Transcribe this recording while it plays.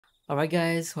Alright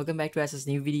guys, welcome back to this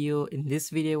new video. In this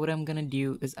video, what I'm gonna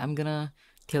do is I'm gonna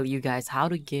tell you guys how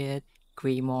to get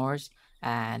grimoires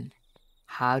and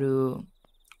how to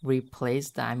replace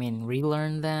them,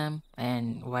 relearn them,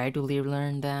 and where to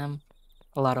relearn them,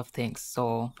 a lot of things.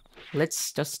 So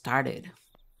let's just start it.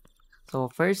 So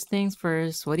first things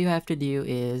first, what you have to do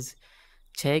is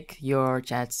check your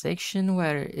chat section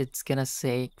where it's gonna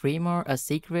say Grimoire, a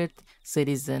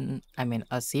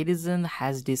citizen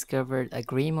has discovered a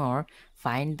Grimoire,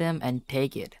 find them and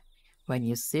take it. When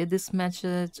you see this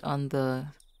message on the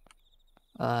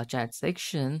chat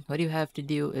section, what you have to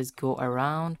do is go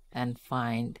around and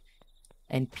find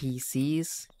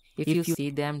NPCs. If you see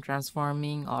them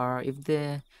transforming or if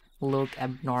they look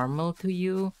abnormal to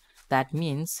you, that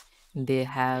means they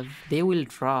will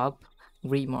drop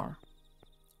Grimoire.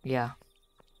 Yeah,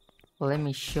 let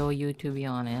me show you, to be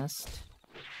honest.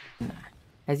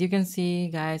 As you can see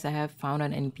guys, I have found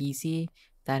an NPC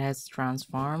that has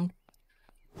transformed.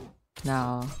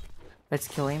 Now let's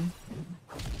kill him.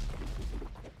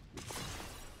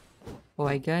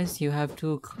 Alright guys, you have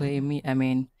to claim it,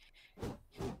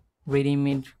 redeem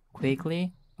it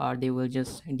quickly or they will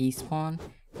just despawn.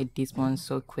 It despawns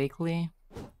so quickly.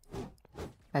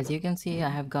 As you can see, I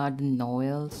have got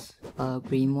Noel's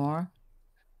Grimoire.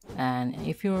 And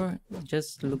if you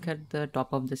just look at the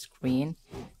top of the screen,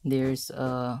 there's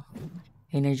a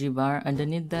energy bar.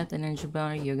 Underneath that energy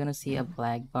bar, you're gonna see a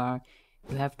black bar.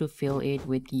 You have to fill it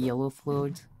with yellow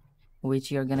fluids,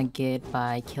 which you're gonna get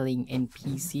by killing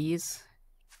NPCs.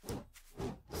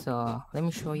 So let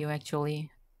me show you actually.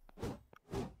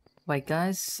 Right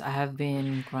guys, I have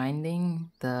been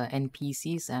grinding the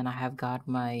NPCs and I have got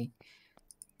my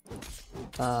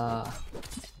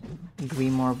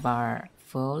Grimoire bar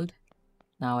filled.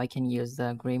 Now I can use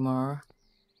the Grimoire.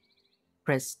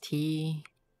 Press T.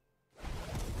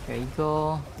 There you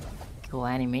go. Cool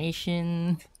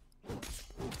animation.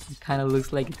 It kind of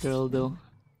looks like a girl though.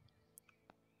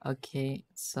 Okay,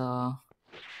 so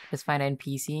let's find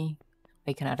NPC.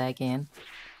 I can attack in.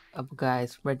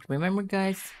 Guys, but remember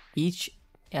guys, each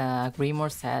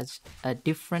Grimoire has a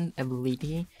different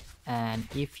ability, and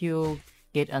if you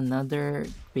get another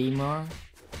Grimoire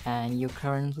and you're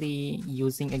currently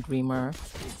using a Grimoire,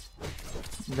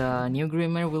 the new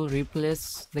Grimoire will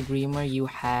replace the Grimoire you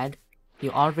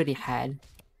already had.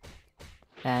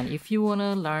 And if you want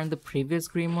to learn the previous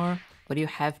Grimoire, what you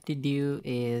have to do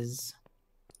is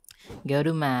go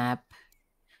to map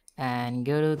and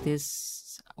go to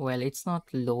this, well, it's not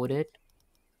loaded,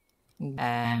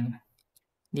 and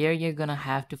there you're gonna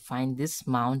have to find this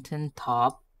mountain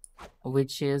top,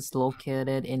 which is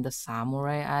located in the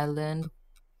Samurai Island.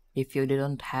 If you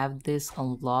didn't have this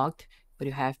unlocked, what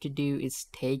you have to do is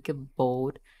take a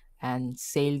boat and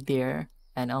sail there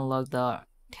and unlock the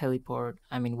wayport.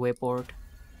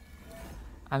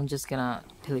 I'm just gonna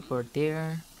teleport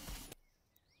there.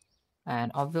 And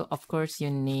of course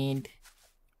you need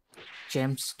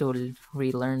gems to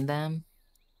relearn them.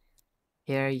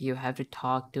 Here you have to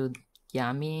talk to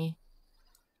Yami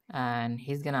and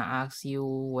he's gonna ask you,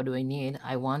 what do I need?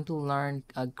 I want to learn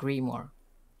a Grimoire.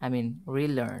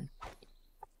 Relearn.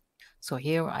 So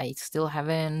here I still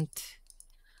haven't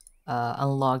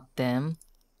unlocked them,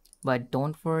 but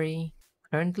don't worry.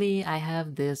 Currently I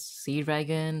have this Sea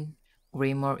Dragon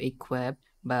Grimoire equipped,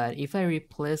 but if I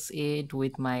replace it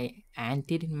with my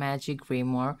anti-magic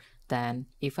Grimoire, then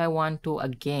if I want to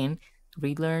again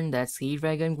relearn that Sea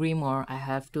Dragon Grimoire, I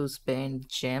have to spend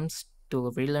gems to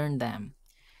relearn them.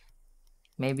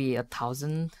 Maybe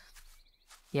 1,000.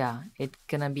 Yeah, it's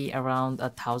gonna be around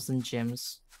 1,000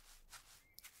 gems.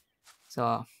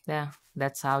 So yeah,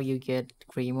 that's how you get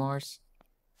Grimoires.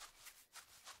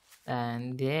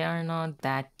 And they are not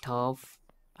that tough.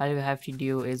 All you have to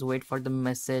do is wait for the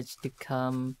message to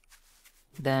come.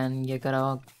 Then you're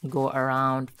gonna go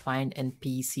around, find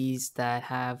NPCs that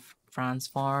have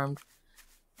transformed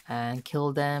and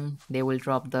kill them. They will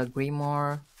drop the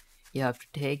Grimoire. You have to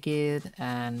take it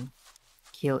and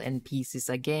kill NPCs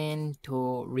again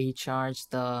to recharge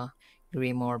the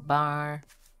Grimoire bar.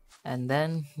 And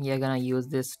then you're gonna use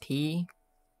this T.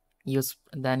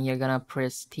 Then you're gonna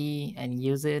press T and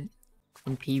use it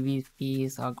in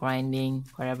PvPs or grinding,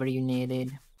 wherever you need it.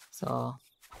 So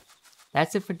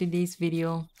that's it for today's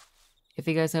video. If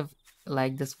you guys have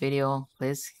liked this video,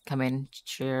 please comment,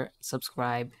 share,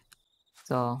 subscribe.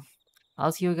 So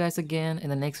I'll see you guys again in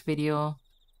the next video.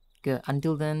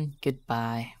 Until then,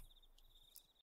 goodbye.